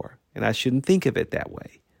score more, and I shouldn't think of it that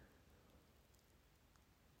way.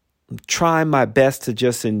 I'm trying my best to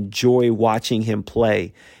just enjoy watching him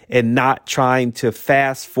play and not trying to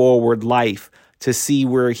fast forward life to see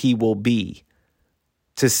where he will be,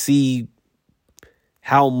 to see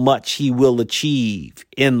how much he will achieve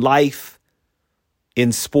in life,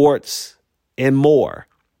 in sports, and more.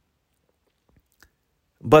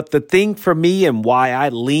 But the thing for me, and why I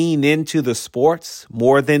lean into the sports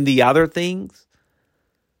more than the other things,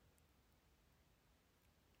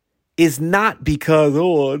 is not because,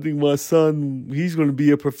 I think my son, he's going to be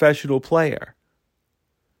a professional player.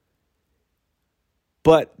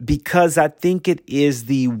 But because I think it is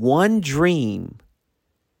the one dream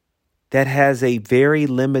that has a very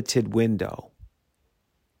limited window.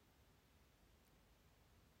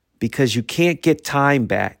 Because you can't get time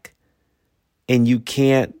back and you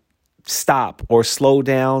can't stop or slow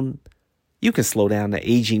down. You can slow down the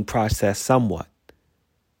aging process somewhat,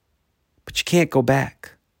 but you can't go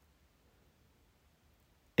back.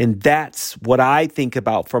 And that's what I think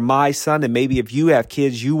about for my son. And maybe if you have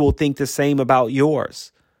kids, you will think the same about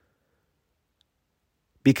yours.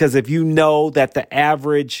 Because if you know that the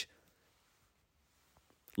average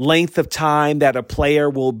length of time that a player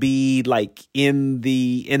will be like in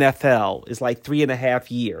the NFL is like 3.5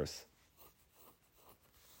 years.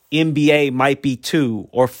 NBA might be 2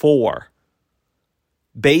 or 4.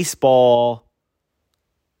 Baseball,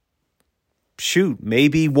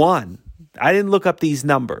 maybe 1. I didn't look up these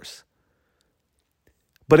numbers.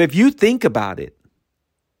 But if you think about it,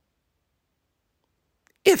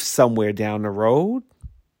 if somewhere down the road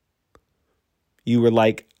you were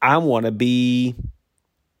like, I want to be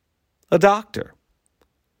a doctor.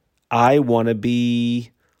 I want to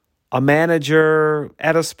be a manager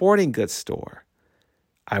at a sporting goods store.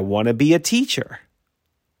 I want to be a teacher.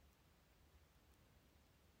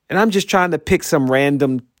 And I'm just trying to pick some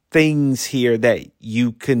random things here that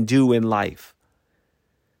you can do in life.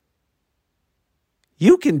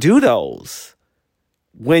 You can do those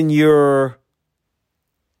when you're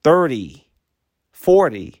 30,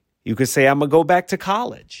 40. You could say, I'm going to go back to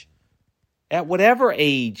college. At whatever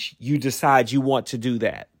age you decide you want to do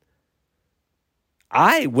that.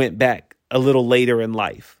 I went back a little later in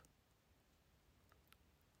life.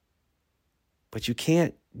 But you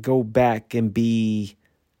can't go back and be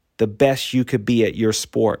the best you could be at your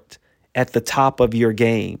sport, at the top of your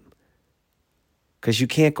game, because you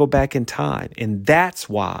can't go back in time. And that's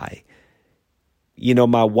why,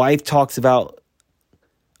 my wife talks about,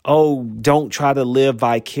 don't try to live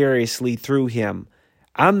vicariously through him.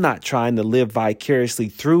 I'm not trying to live vicariously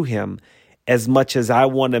through him as much as I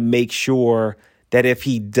want to make sure that if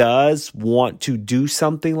he does want to do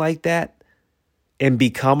something like that and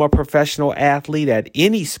become a professional athlete at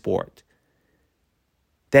any sport,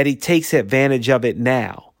 that he takes advantage of it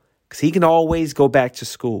now. Because he can always go back to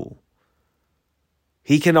school.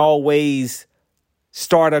 He can always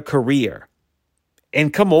start a career.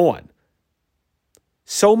 And come on.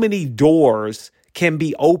 So many doors can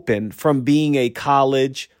be opened from being a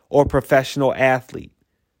college or professional athlete.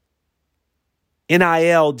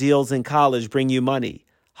 NIL deals in college bring you money.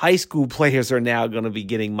 High school players are now going to be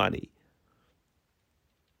getting money.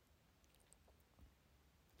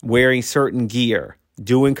 Wearing certain gear,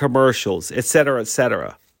 doing commercials, et cetera, et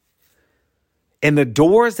cetera. And the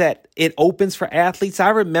doors that it opens for athletes, I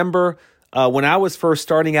remember when I was first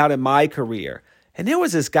starting out in my career, and there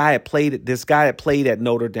was this guy that played at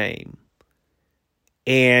Notre Dame.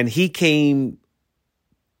 And he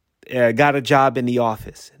got a job in the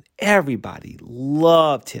office. And everybody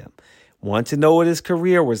loved him, wanted to know what his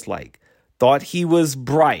career was like, thought he was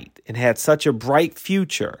bright and had such a bright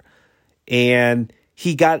future. And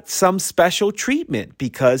he got some special treatment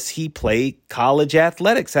because he played college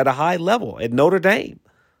athletics at a high level at Notre Dame.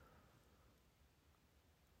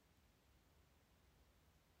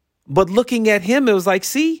 But looking at him, it was like,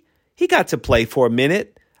 see, he got to play for a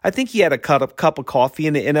minute. I think he had a cup of coffee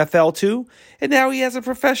in the NFL too. And now he has a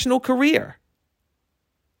professional career.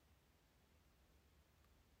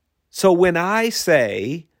 So when I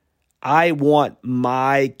say I want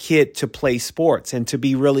my kid to play sports and to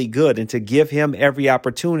be really good and to give him every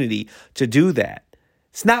opportunity to do that,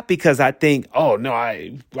 it's not because I think, I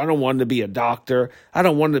don't want him to be a doctor. I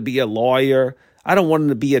don't want him to be a lawyer. I don't want him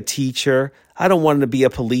to be a teacher. I don't want him to be a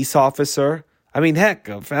police officer. I mean, heck,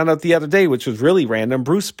 I found out the other day, which was really random,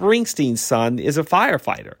 Bruce Springsteen's son is a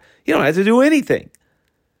firefighter. You don't have to do anything.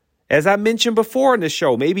 As I mentioned before in the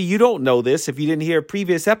show, maybe you don't know this if you didn't hear a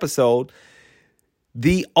previous episode,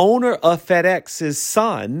 the owner of FedEx's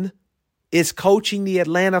son is coaching the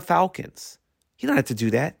Atlanta Falcons. You don't have to do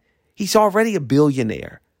that. He's already a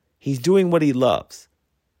billionaire. He's doing what he loves.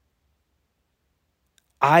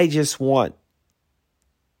 I just want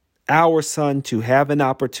our son to have an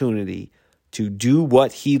opportunity to do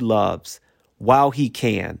what he loves while he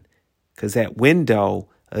can, because that window,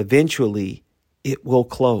 eventually, it will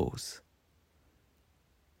close.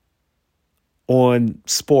 On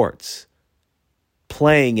sports,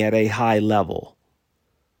 playing at a high level.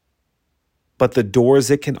 But the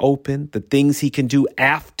doors it can open, the things he can do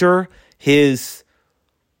after his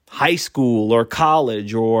high school or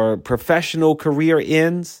college or professional career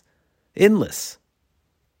ends, Endless.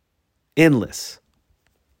 And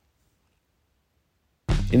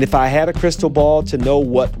if I had a crystal ball to know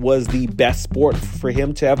what was the best sport for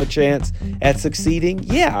him to have a chance at succeeding,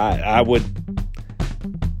 yeah, I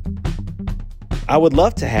would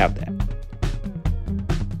love to have that.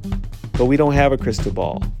 But we don't have a crystal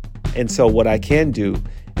ball. And so what I can do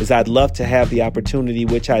is I'd love to have the opportunity,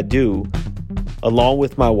 which I do, along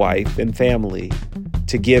with my wife and family,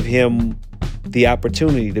 to give him the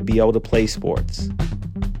opportunity to be able to play sports,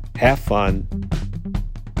 have fun,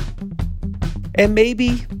 and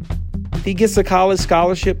maybe he gets a college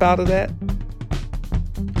scholarship out of that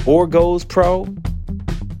or goes pro.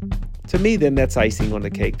 To me, then that's icing on the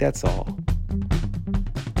cake. That's all.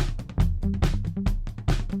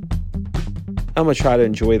 I'm going to try to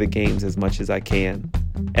enjoy the games as much as I can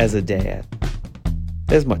as a dad,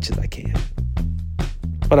 as much as I can.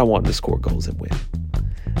 But I want to score goals and win.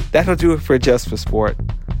 That'll do it for Just for Sport.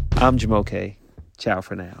 I'm Jamoke. Ciao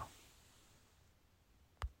for now.